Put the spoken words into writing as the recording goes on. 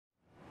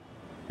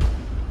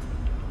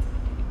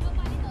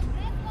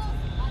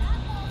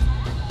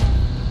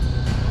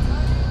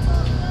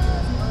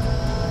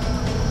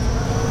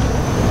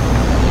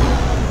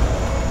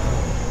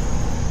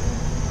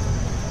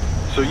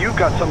you've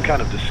got some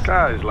kind of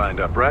disguise lined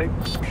up, right?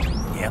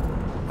 Yep,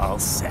 all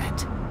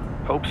set.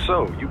 Hope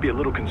so. You'd be a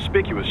little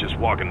conspicuous just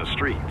walking the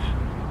streets.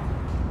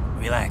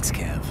 Relax,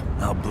 Kev.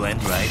 I'll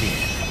blend right in.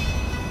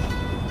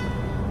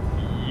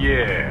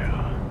 Yeah.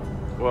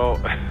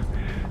 Well,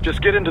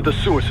 just get into the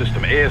sewer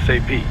system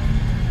ASAP.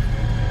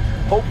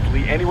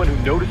 Hopefully anyone who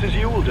notices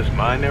you will just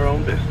mind their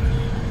own business.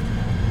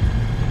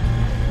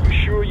 You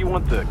sure you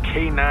want the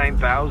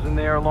K9000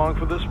 there along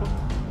for this one?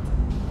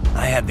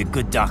 I had the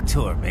good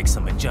doctor make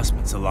some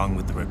adjustments along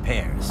with the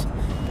repairs.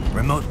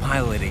 Remote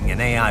piloting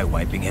and AI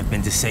wiping have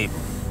been disabled.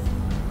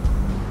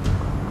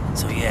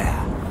 So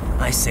yeah,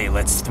 I say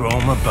let's throw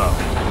him a bone.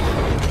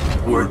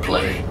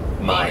 Wordplay.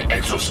 My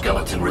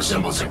exoskeleton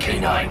resembles a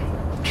canine.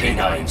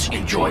 Canines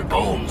enjoy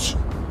bones.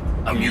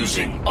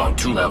 Amusing on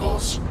 2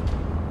 levels.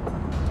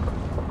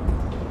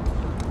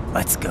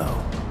 Let's go.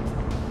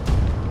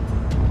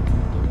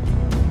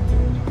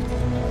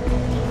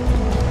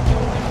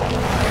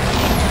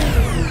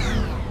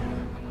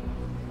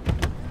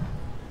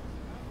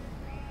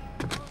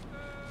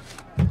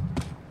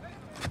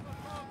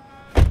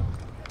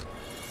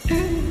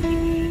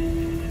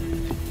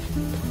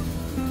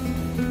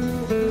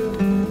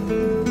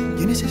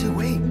 ¿Quién es ese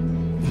güey?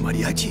 ¿Un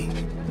mariachi?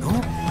 ¿No?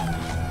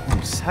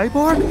 ¿Un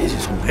cyborg? Ese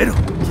sombrero.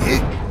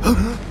 ¿Qué?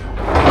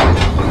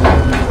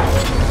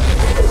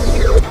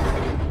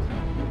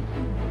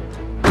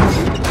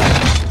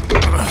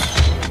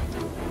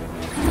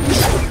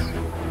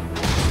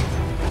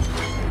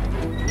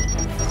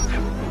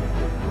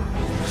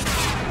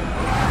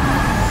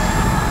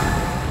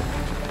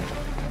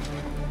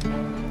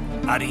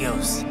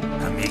 Adiós,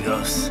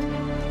 amigos.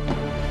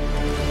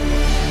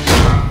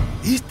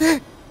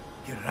 ¿Viste?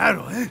 Qué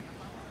raro, ¿eh?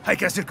 Hay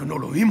que hacer que no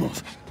lo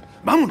vimos.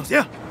 ¡Vámonos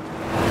ya!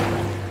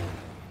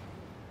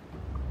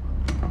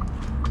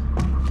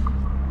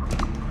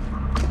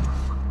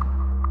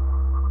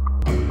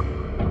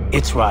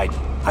 It's Raiden.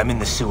 I'm in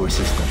the sewer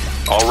system.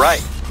 All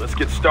right, let's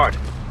get started.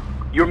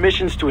 Your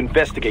mission's to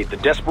investigate the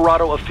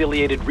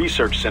Desperado-affiliated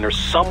research center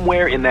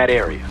somewhere in that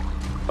area.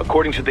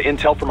 According to the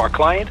intel from our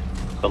client,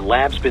 the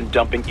lab's been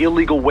dumping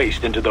illegal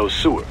waste into those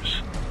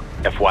sewers.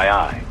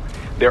 FYI,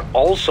 they're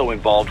also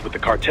involved with the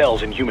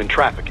cartels in human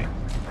trafficking.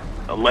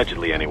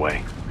 Allegedly,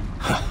 anyway.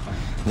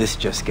 This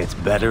just gets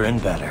better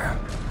and better.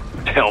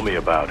 Tell me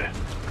about it.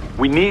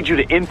 We need you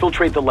to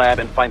infiltrate the lab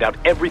and find out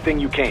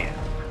everything you can.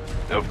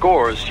 Of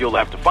course, you'll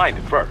have to find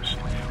it first.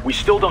 We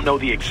still don't know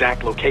the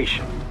exact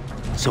location.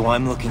 So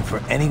I'm looking for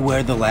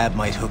anywhere the lab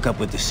might hook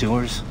up with the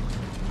sewers?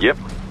 Yep.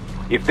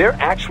 If they're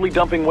actually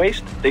dumping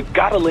waste, they've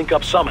got to link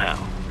up somehow.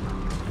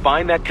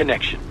 Find that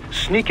connection,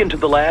 sneak into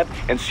the lab,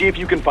 and see if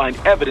you can find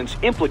evidence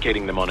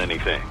implicating them on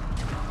anything.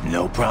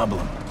 No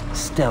problem.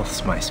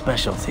 Stealth's my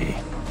specialty.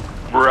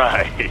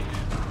 Right.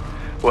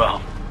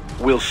 Well,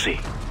 we'll see.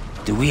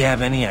 Do we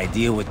have any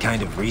idea what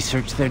kind of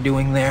research they're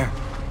doing there?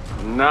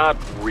 Not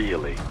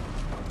really.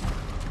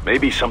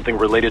 Maybe something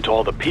related to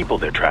all the people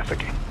they're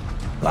trafficking.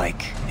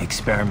 Like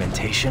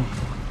experimentation?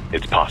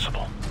 It's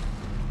possible.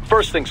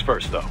 First things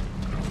first, though.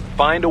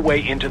 Find a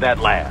way into that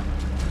lab.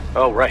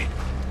 Oh, right.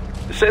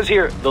 It says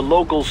here the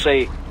locals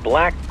say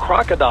black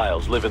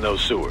crocodiles live in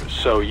those sewers,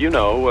 so you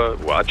know,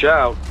 watch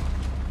out.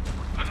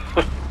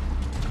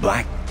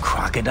 Black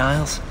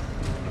crocodiles?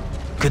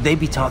 Could they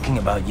be talking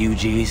about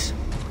UGs?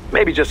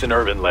 Maybe just an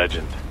urban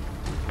legend.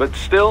 But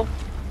still,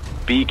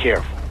 be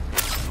careful.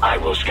 I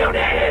will scout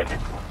ahead.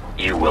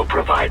 You will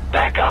provide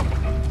backup.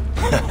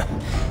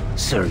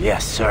 Sir,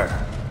 yes, sir.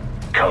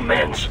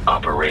 Commence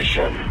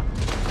operation.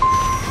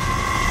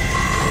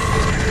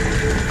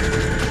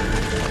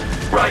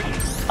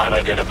 Raiden,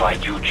 unidentified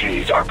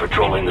UGs are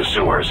patrolling the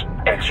sewers.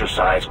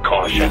 Exercise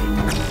caution.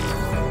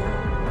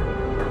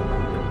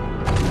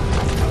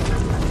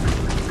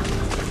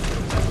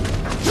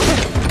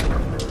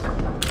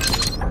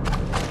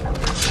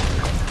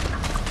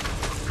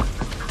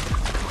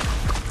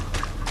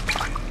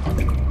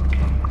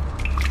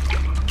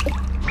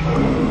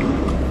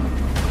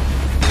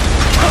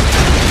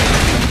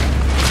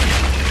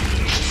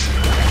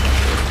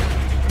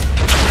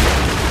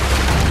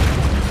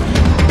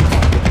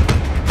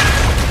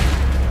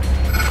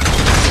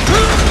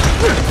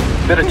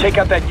 Better take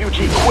out that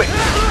UG quick.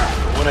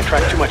 Don't want to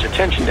attract too much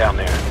attention down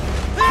there.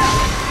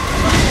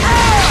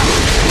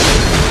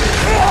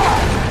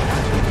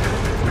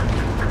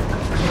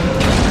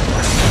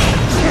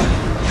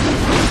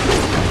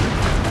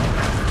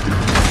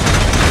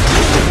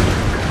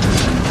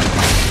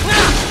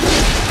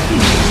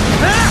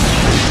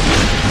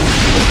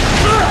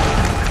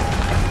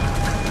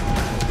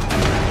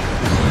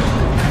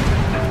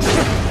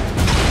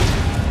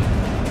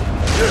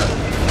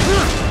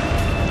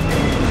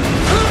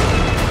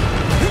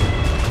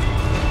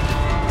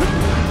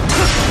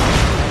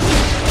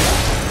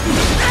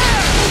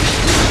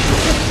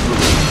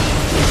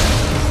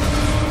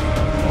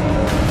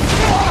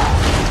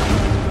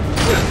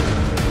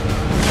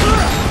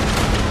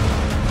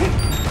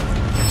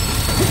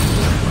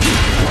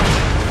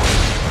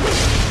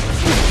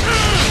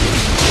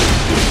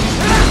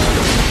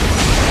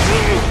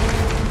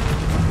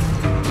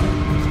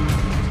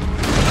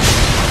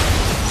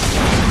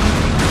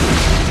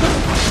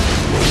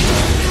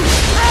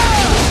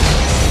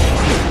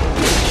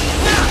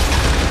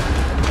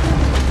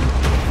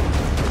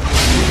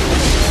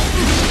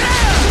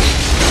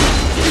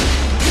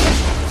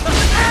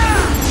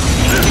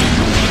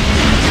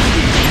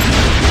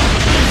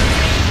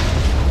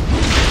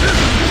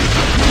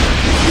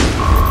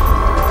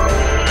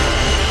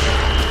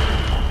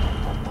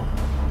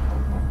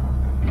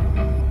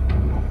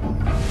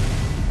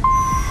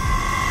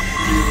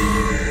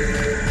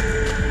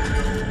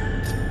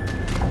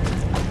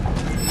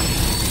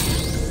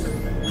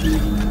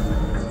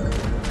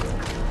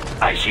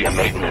 see a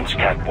maintenance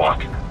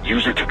catwalk.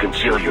 Use it to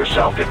conceal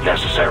yourself if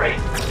necessary.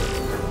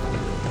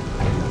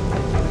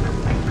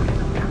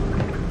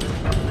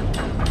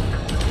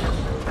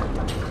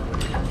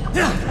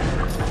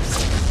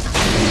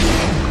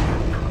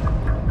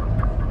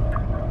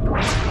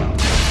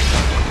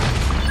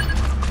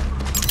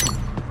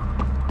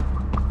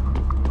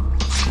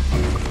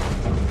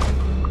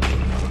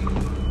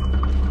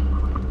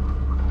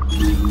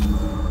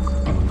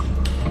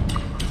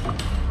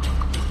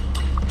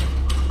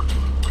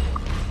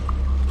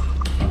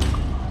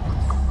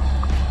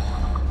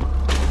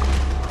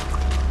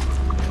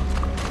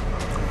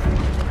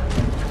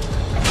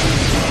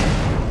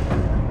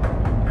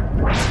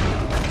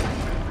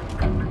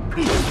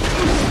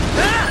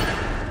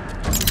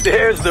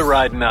 There's the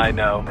Raiden I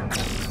know.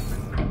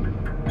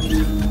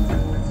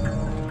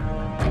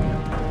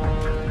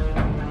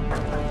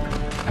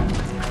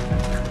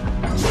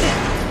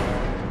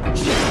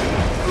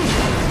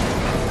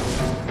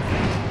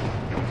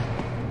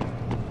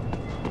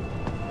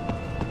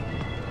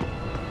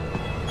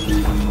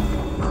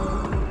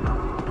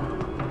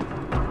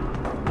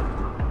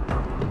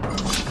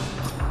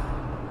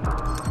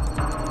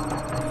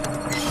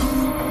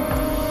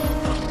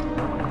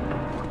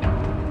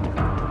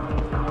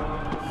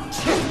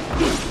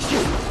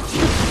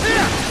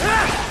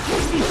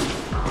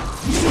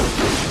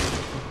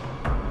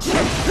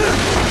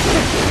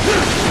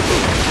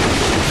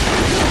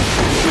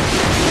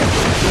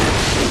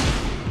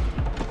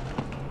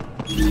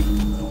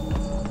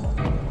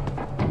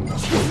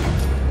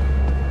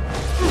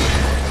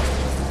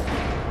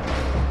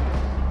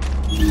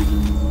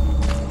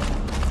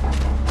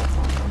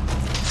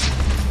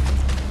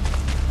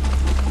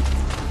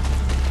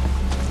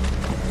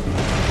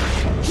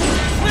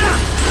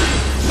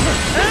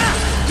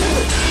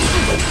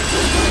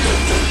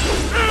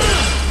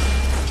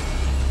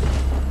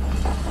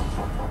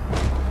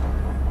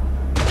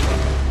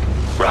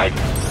 Right.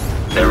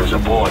 There is a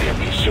boy in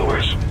these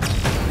sewers.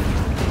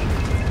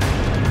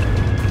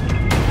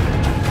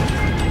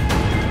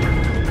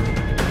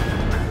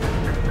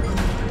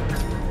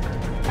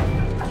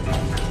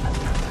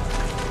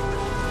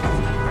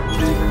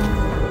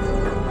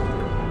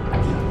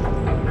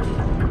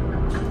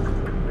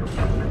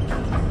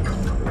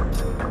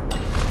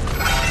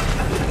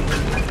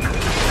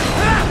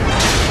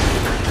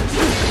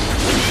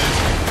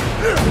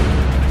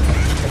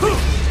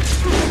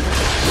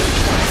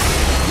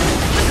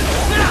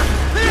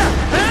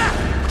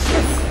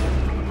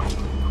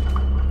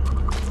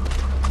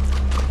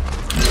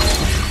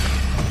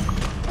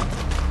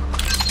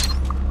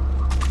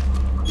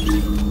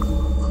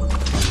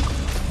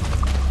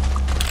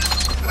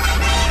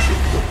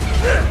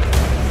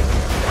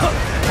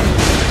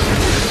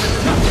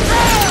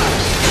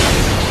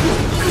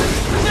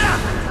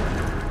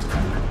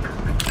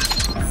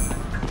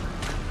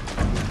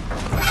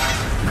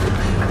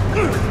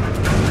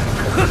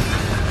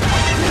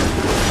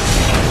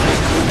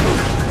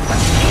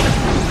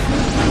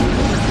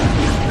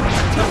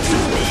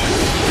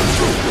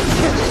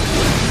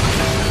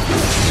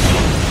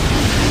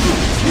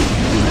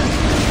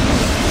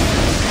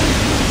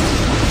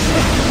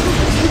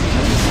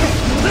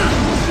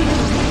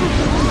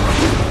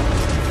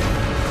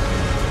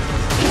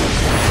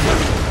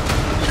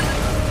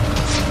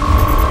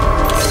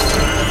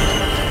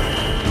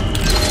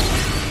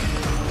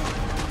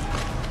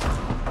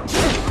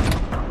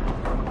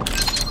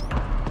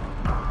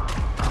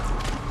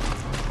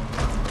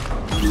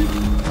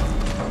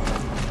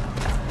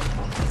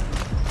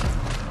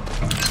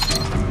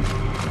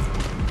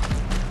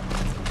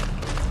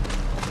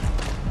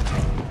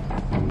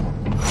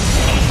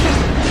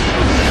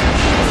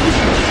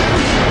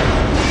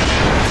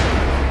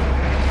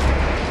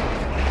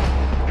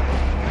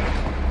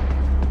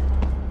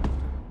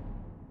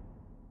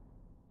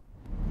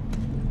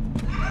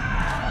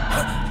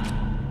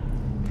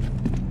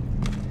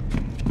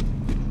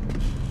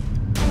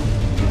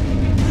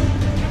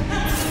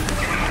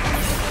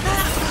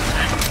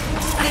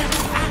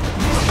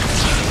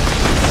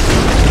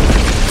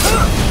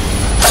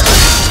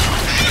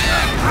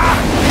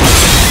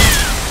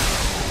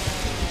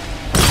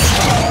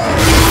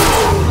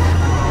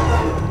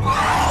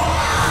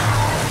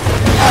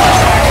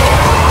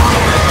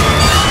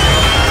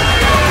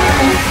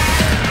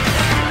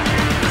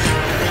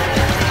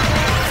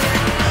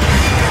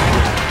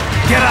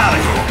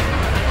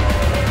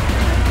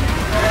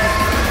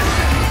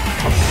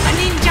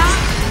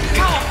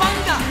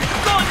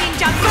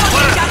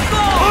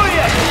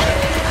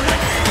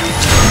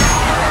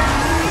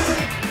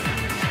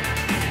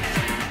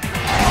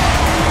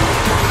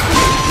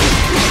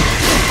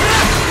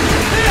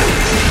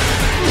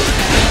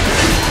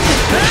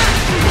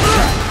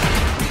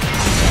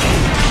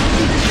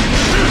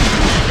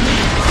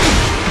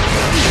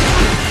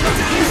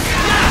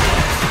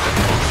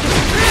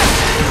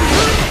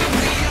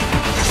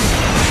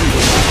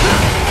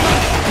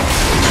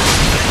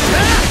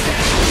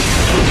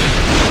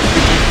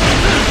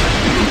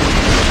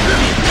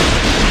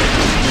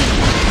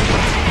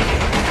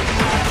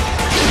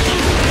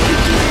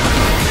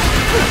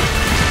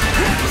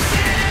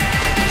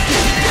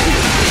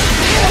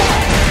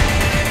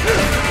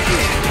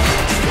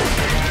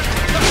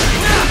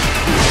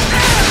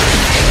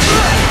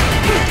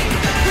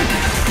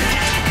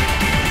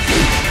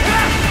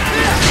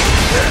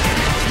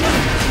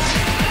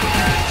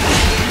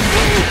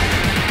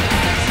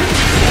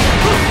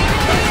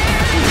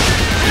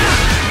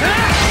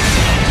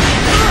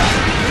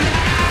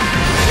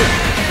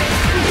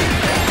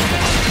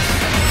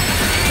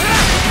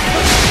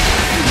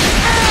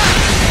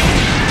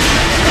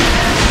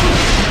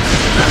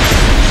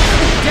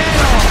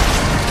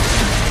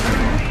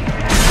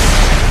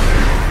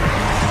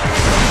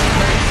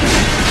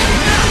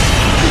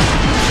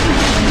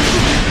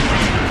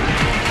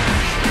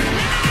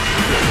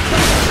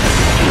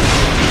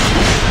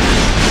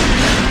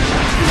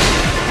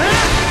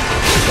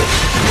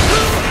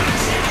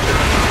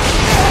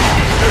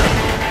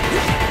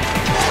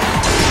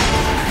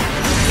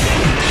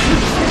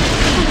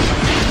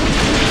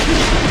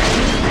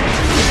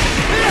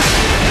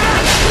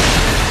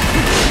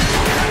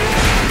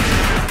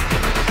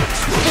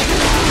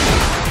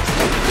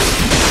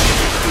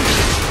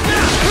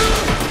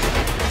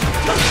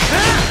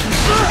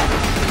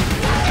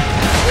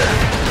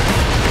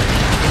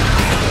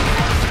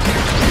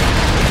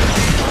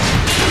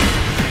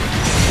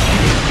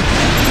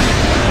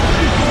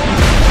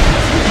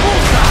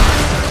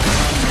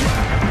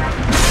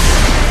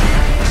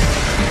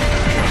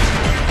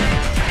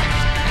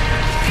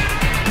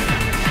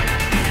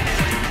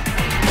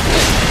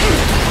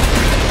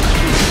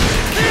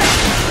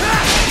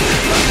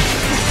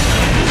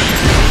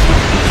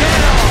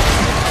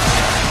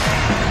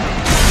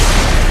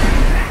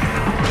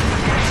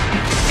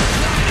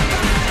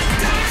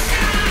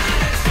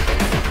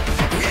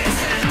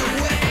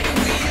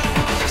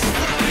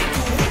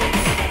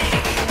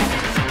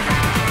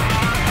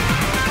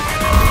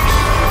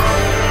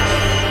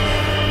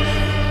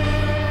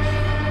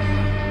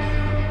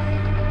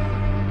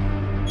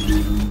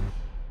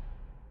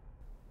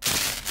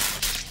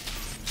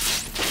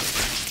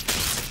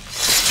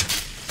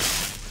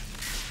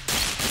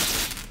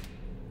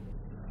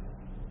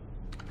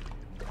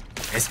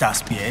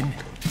 ¿Estás bien?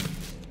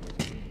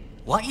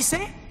 What you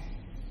say?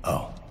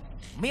 Oh.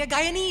 Me a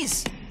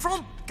Guyanese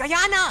from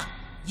Guyana.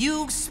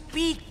 You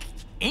speak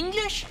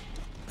English?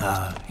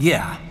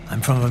 Yeah,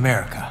 I'm from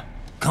America.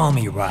 Call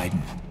me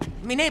Raiden.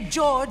 Me name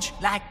George,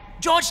 like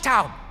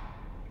Georgetown.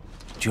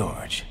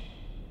 George.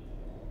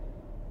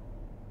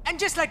 And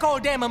just like all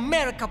damn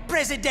America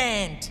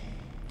president.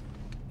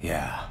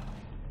 Yeah.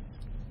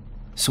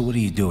 So what are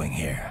you doing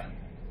here?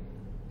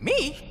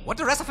 Me? What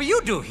the rest of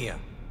you do here?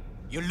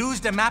 You lose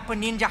the map of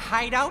Ninja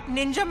Hideout,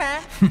 Ninja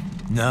Man?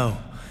 No,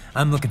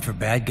 I'm looking for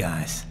bad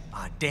guys.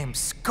 Ah, damn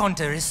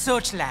Skunter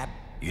research lab.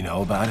 You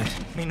know about it?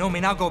 Me know me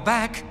now go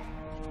back.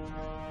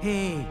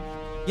 Hey,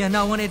 you're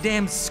not one of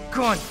them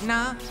skunt,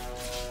 nah?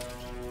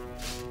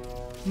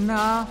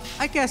 Nah,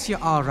 I guess you're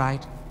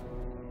alright.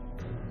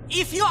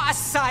 If you're a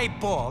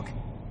cyborg,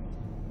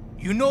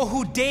 you know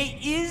who they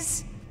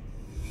is?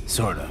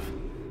 Sort of.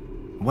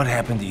 What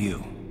happened to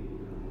you?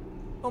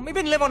 Oh, me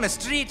been live on the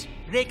street,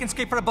 raking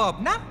scrape for a bob,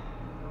 nah?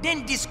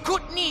 Then this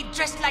kootenai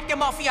dressed like the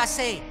mafia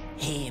say,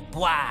 hey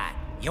boy,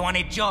 you want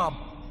a job?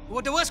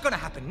 What the worst gonna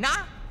happen,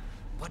 nah?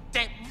 But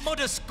that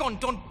mother skunt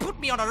don't put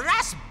me on a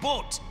ras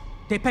boat.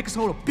 They pack us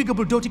all a big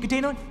old dirty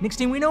container. Next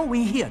thing we know,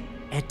 we're here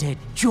at that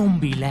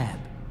zombie lab.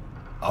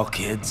 All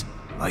kids?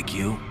 Like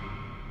you?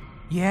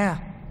 Yeah,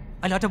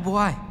 a lot of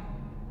boy.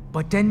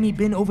 But then me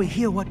been over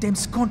here what them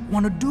skunt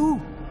wanna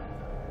do.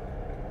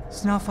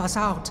 Snuff us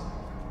out.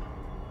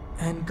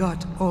 And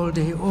got all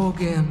the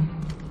organ.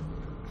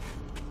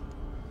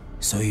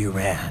 So you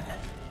ran?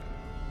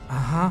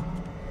 Uh-huh.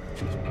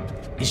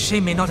 Is she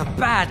me not a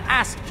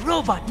bad-ass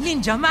robot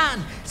ninja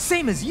man,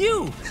 same as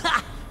you?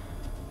 Ha!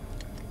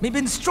 Me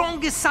been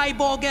strongest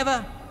cyborg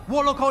ever.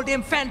 Warlock all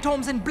them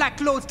phantoms in black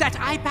clothes that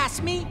eye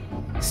pass me.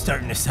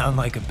 Starting to sound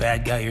like a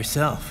bad guy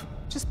yourself.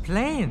 Just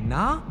plain,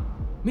 nah?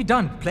 Me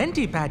done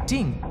plenty bad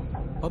thing.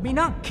 But me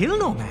not kill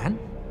no man.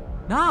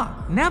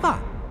 Nah, never.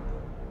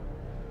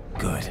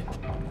 Good.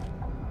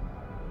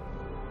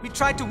 We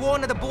tried to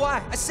warn the boy.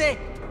 I say,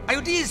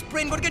 IOD's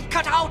brain gonna get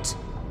cut out.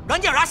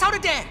 Run your ass out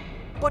of there.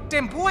 But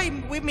them boy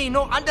with me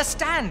no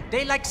understand.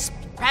 They like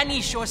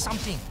Spanish or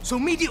something. So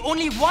me the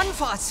only one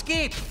for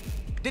escape.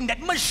 Then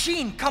that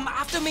machine come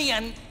after me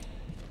and...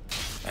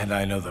 And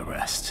I know the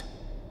rest.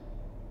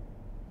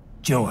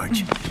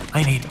 George,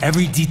 I need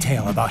every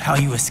detail about how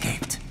you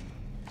escaped.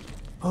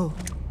 Oh.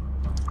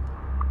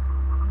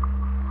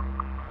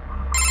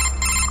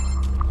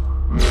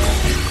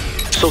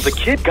 So the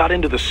kid got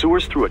into the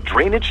sewers through a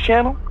drainage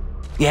channel?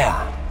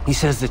 Yeah, he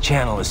says the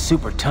channel is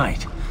super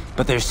tight,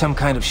 but there's some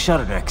kind of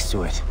shutter next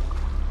to it.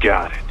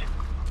 Got it.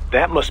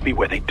 That must be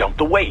where they dumped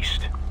the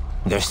waste.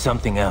 There's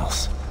something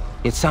else.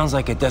 It sounds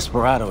like a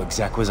Desperado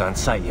exec was on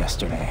site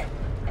yesterday.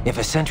 If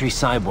a Sentry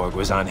cyborg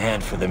was on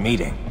hand for the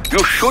meeting.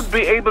 You should be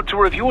able to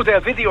review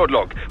their video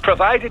log,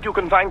 provided you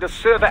can find a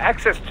server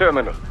access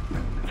terminal.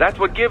 That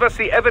would give us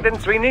the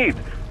evidence we need,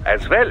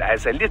 as well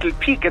as a little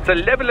peek at the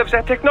level of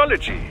their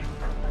technology.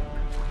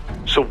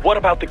 So what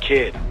about the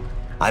kid?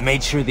 I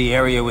made sure the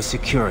area was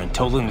secure and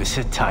told him to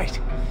sit tight.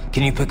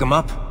 Can you pick him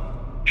up?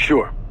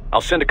 Sure. I'll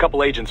send a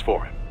couple agents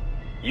for him.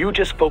 You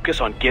just focus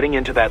on getting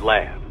into that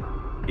lab.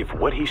 If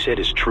what he said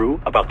is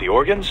true about the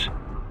organs,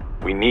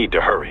 we need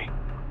to hurry.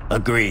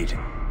 Agreed.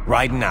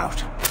 Riding out.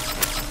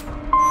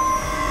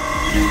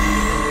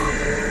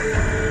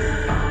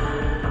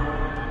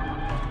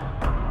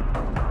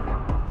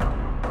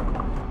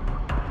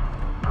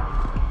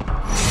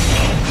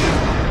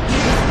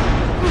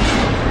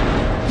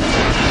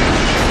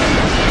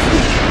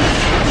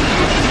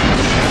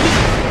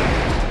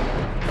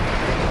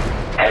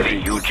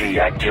 Heavy UG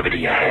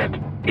activity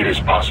ahead. It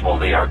is possible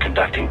they are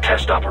conducting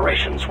test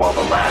operations while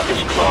the lab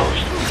is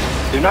closed.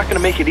 They're not going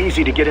to make it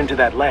easy to get into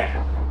that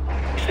lab.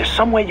 Is there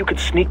some way you could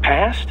sneak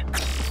past?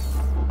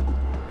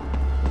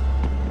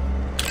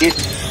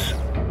 It's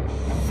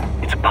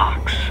a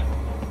box.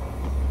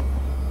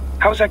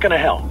 How's that going to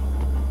help?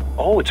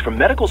 Oh, it's for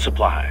medical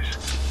supplies.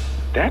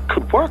 That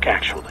could work,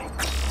 actually.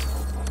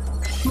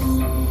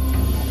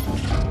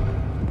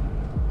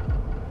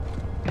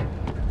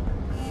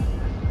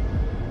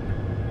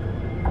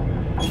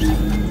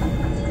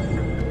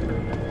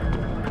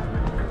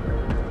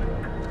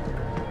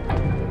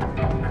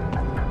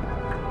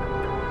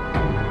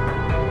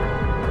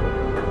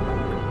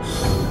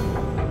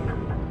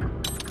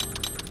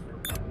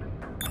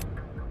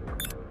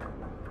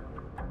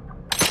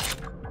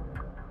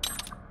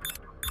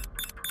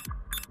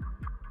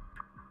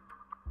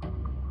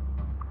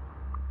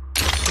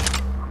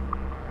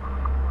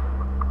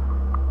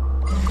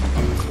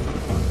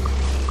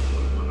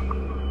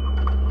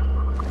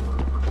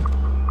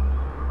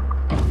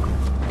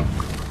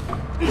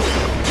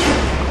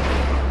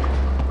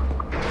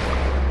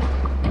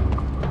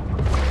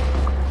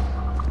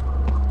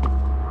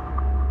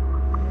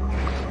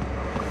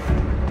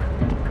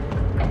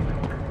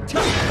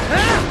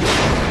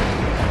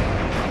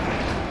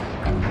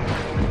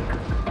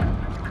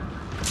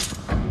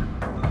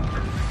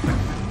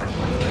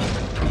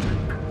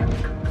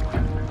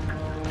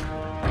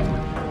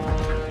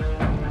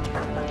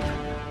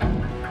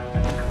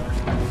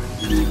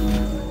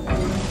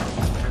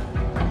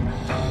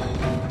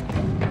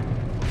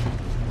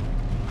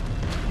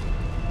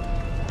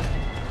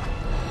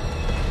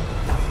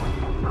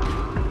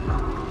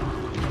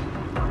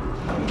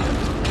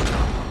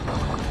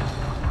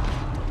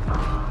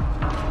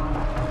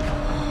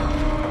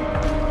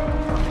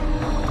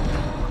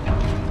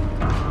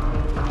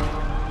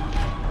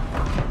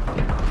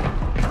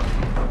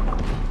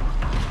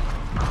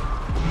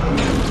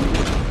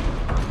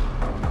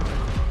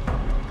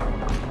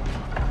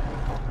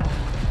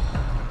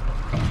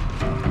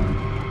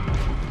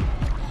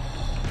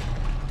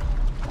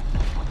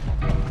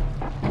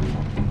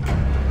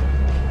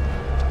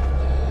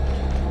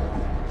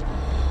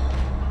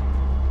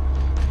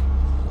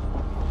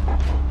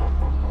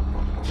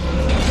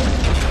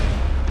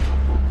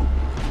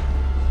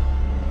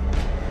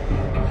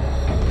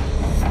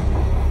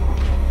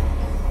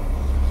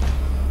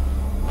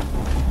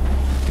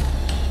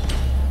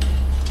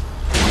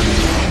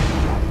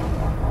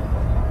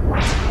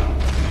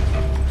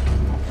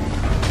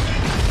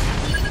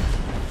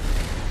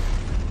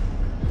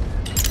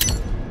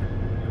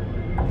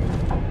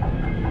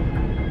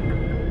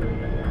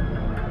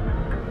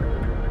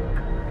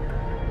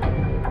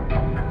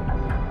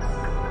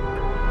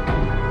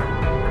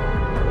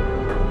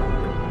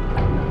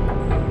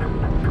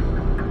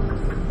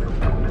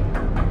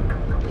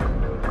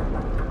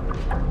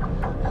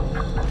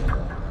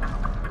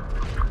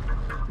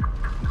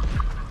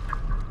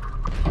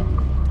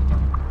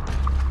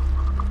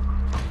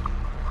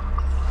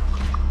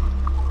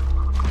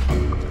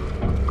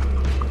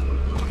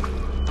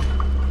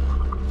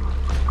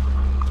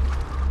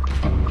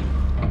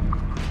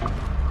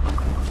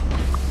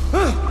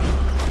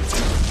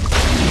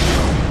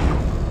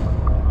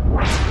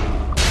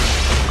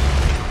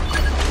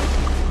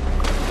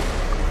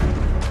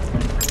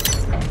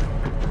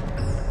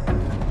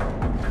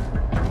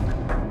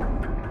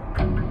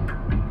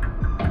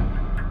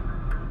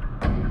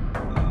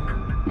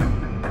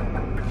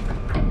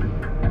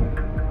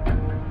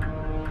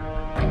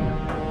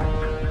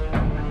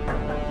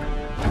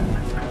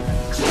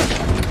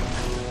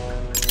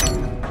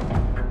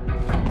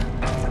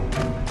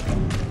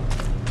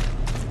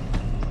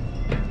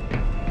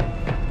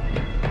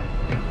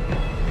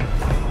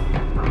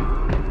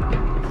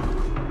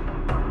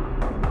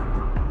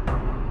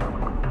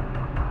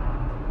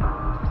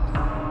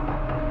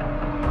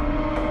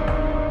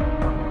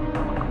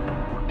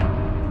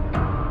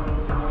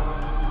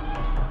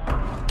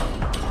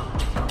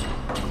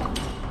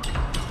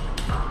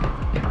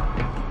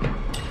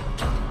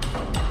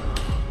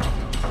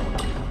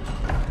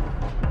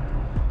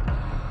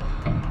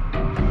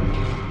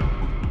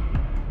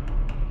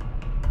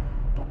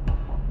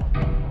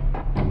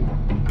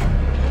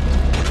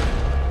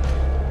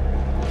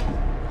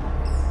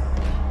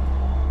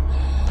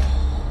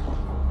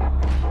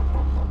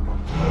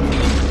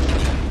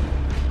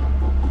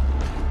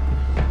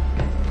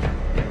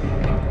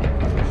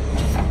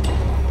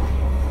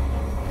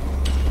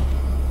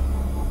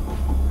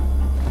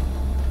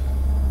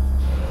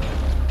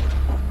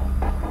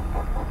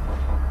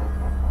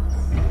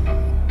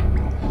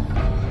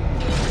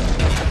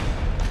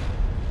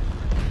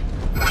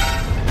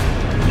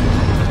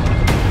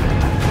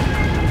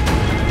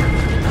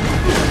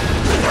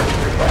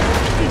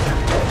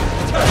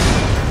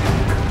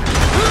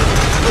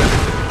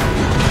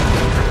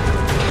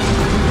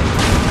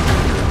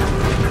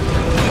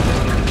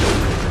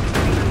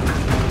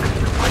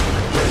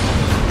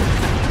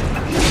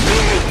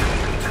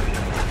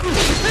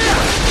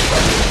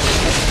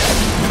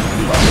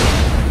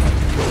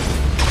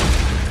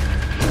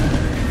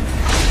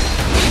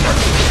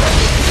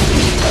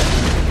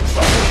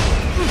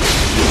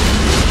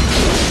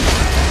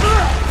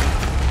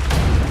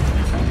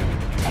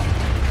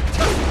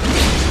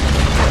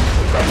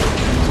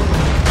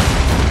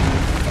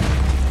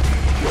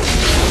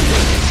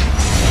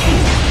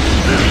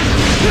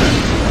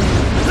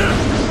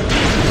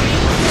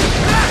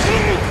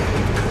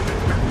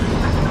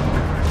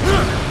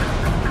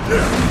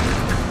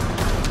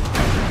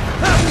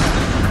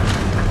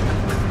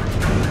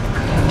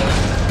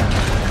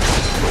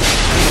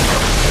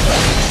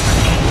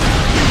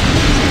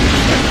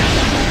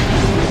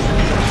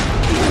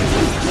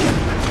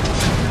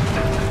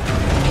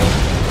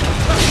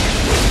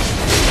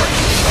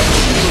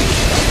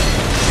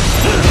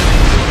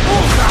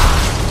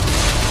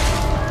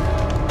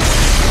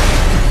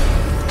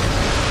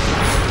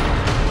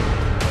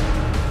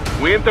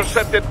 We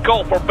intercepted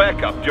call for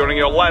backup during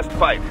your last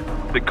fight.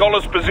 The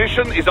caller's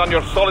position is on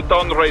your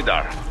Soliton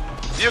radar.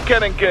 You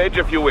can engage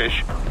if you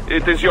wish.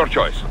 It is your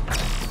choice.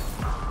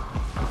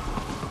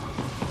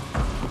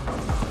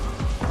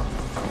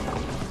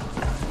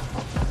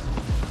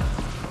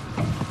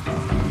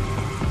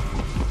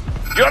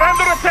 You're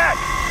under attack!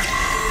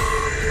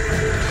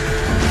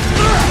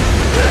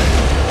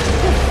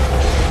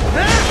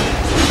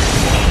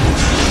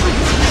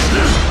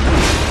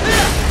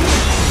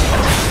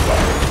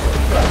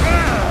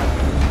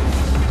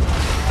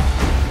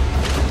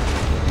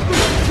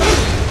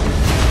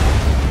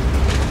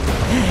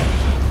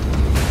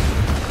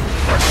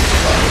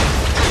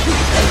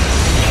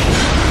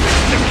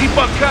 Keep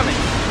on coming!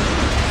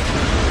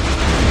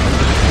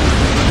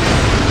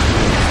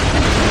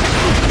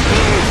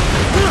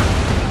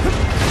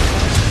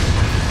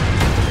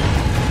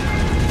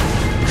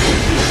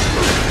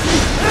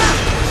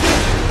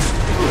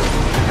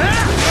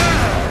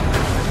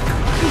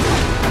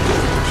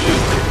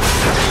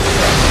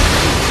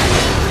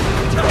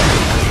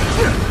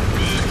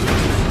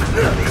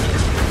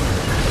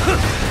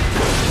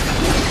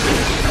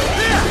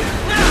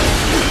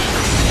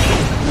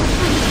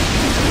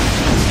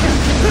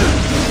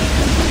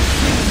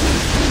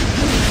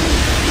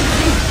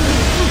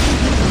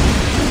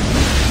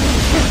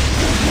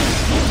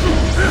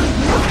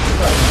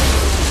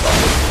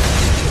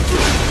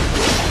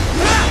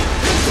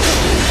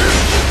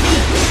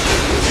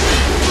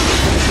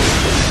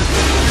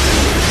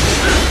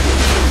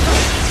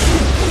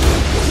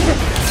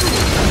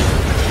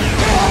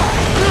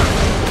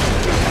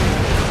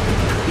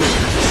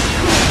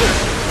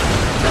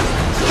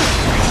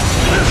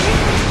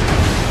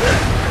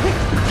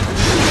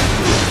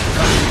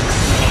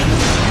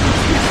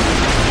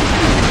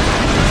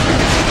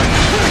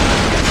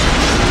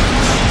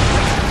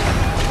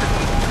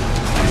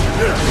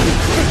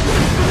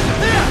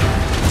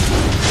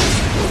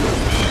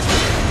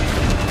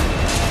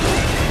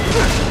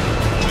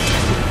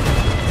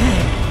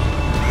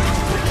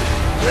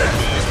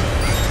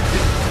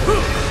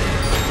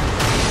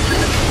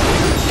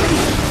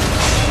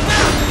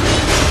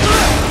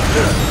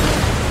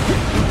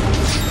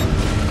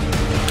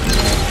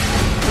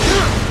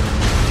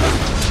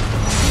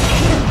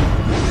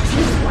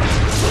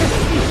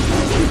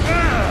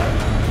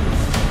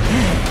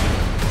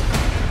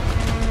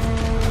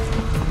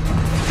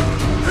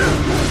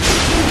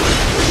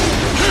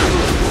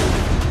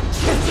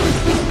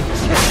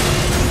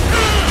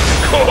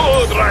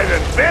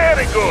 Raiden,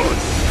 very good!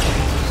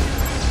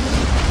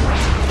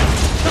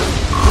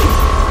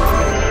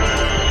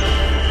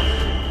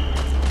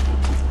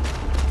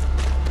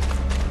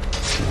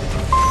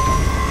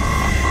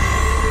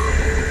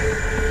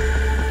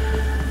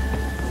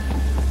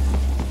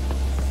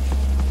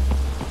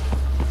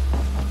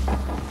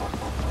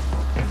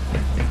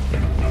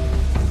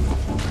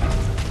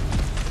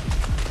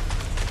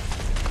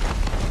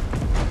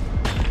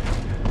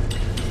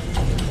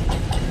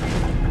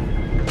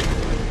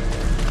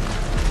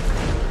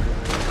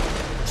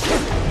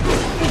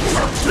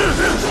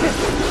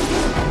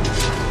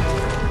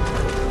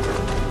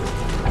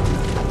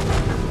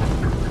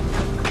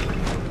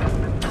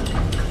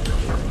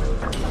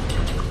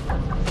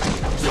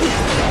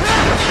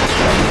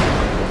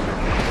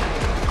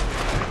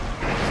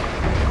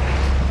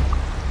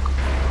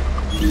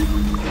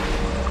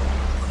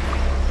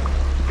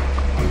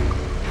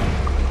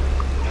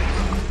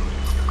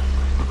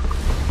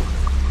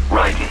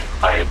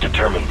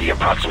 Determine the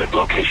approximate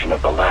location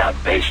of the lab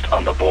based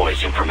on the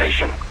boy's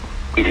information.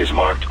 It is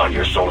marked on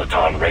your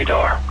Soliton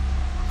radar.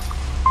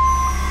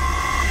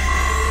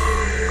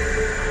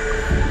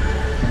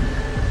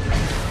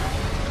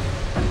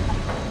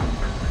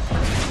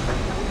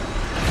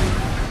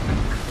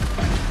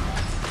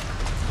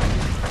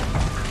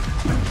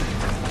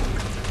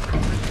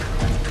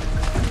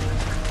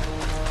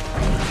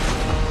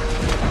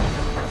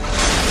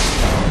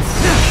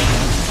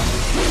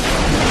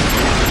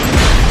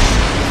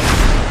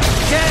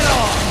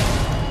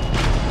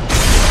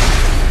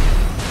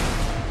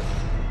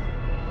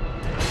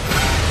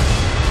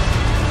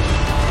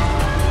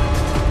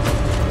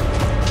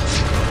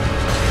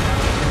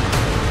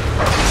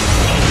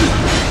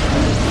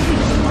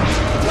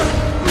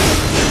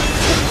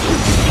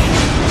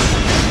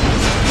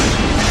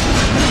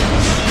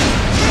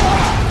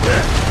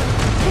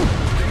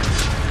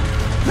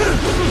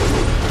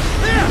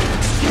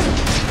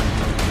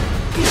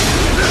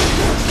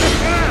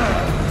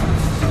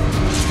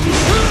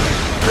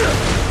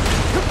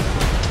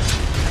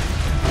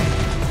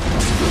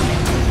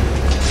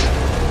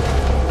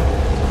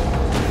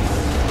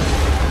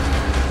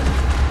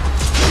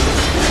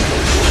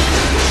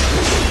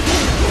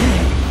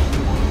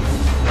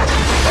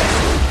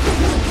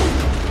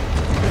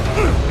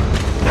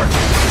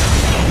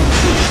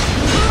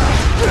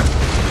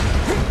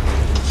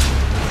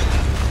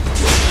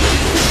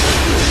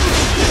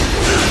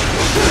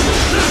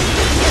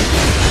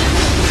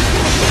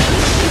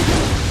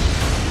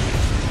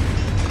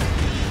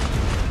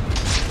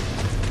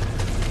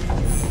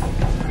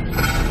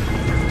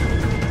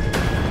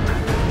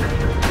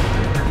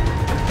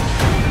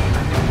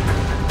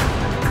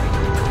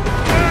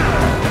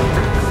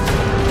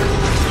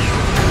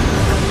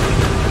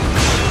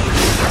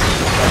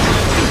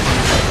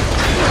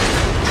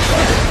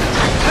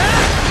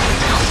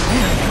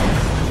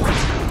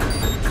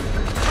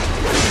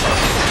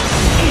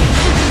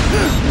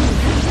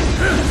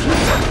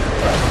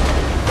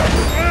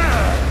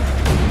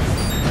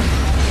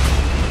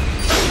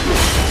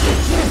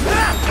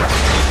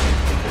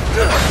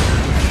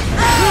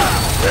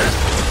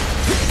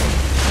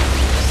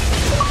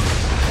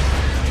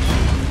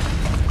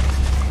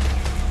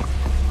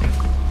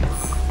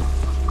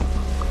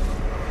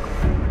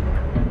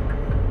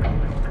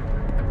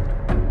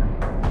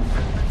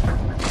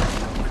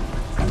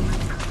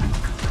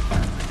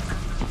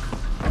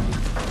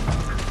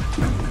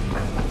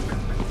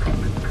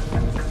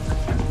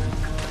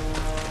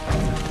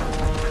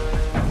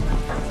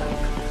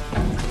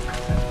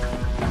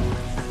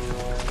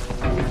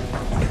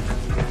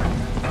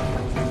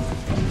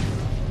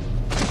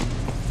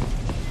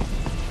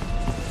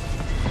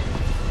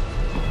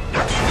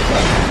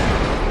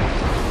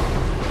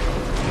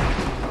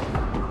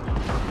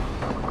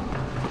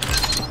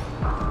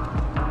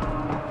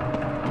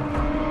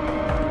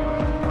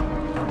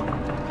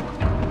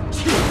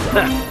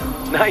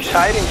 Nice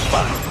hiding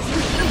spot.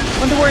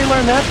 Wonder where he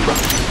learned that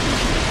from.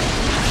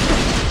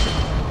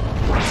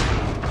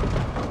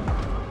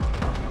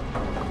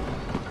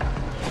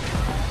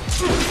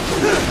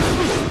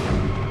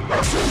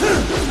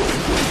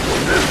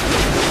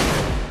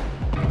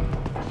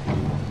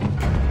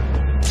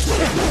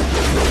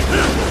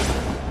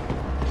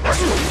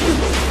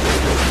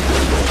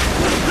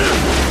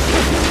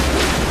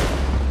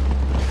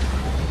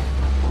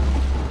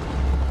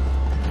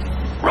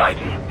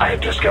 Raiden, I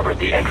have discovered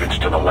the entrance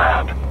to the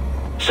lab.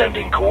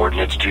 Sending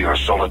coordinates to your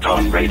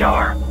Soliton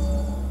radar.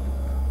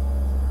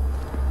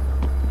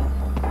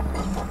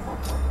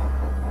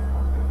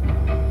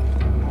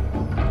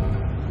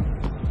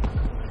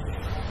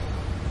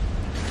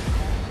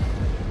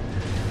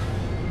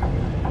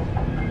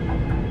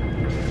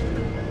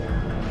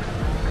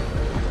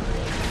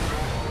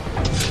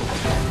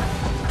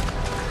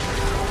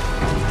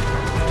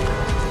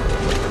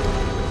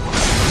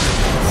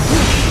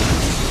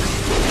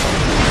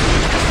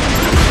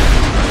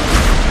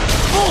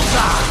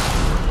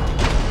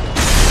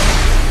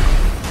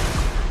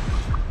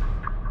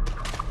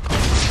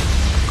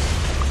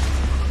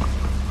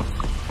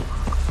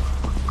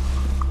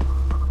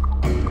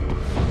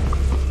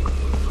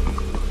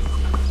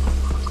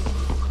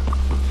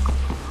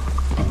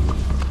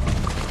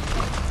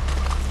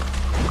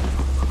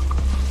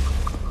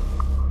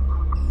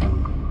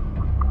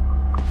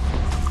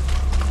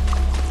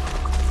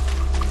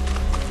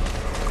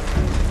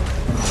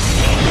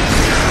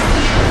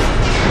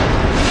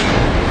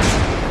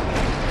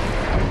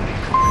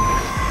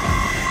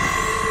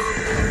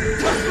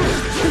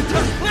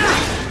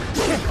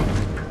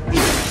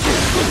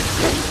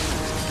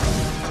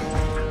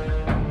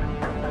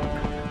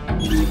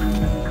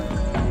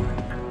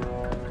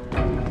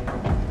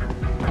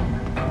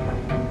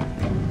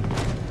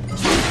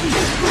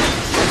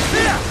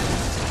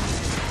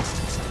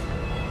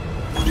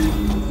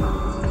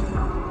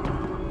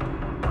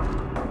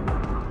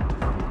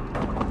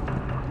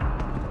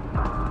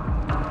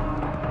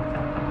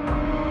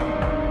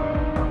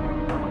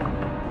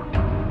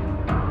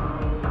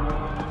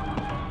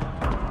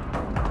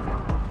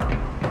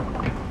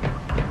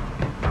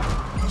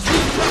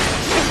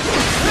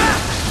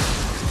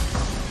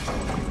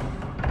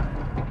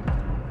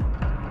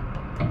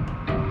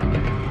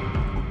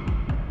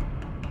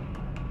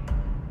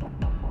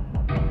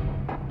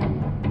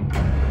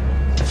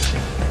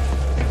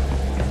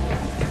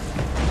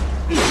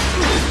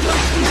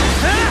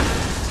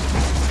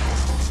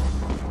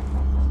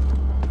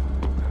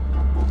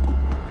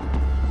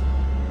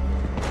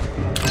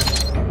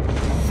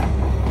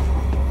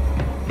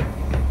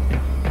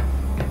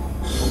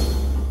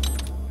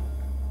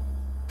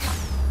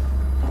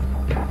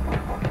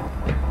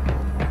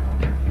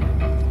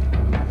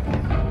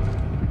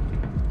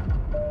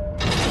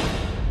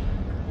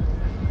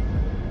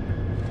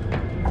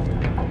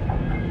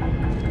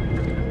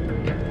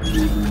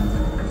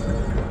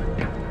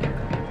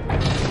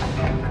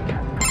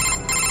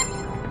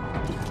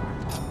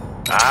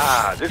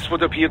 This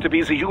would appear to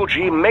be the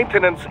UG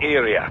maintenance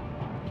area.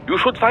 You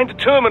should find a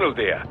terminal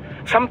there.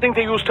 Something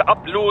they use to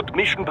upload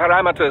mission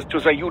parameters to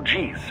the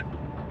UGs.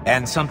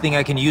 And something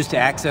I can use to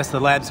access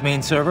the lab's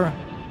main server?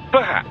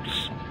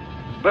 Perhaps.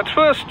 But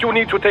first you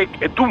need to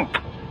take a dump.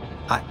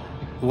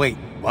 Wait,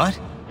 what?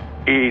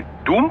 A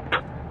dump?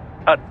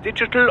 A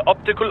digital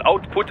optical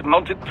output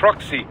mounted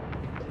proxy.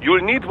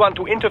 You'll need one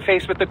to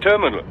interface with the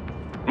terminal.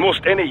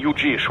 Most any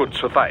UG should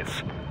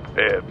suffice.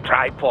 A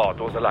tripod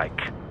or the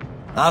like.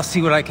 I'll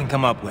see what I can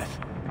come up with.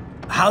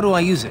 How do I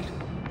use it?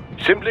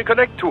 Simply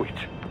connect to it.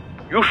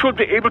 You should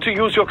be able to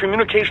use your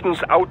communications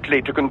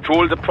outlet to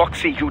control the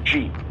proxy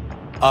UG.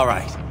 All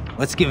right,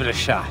 let's give it a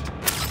shot.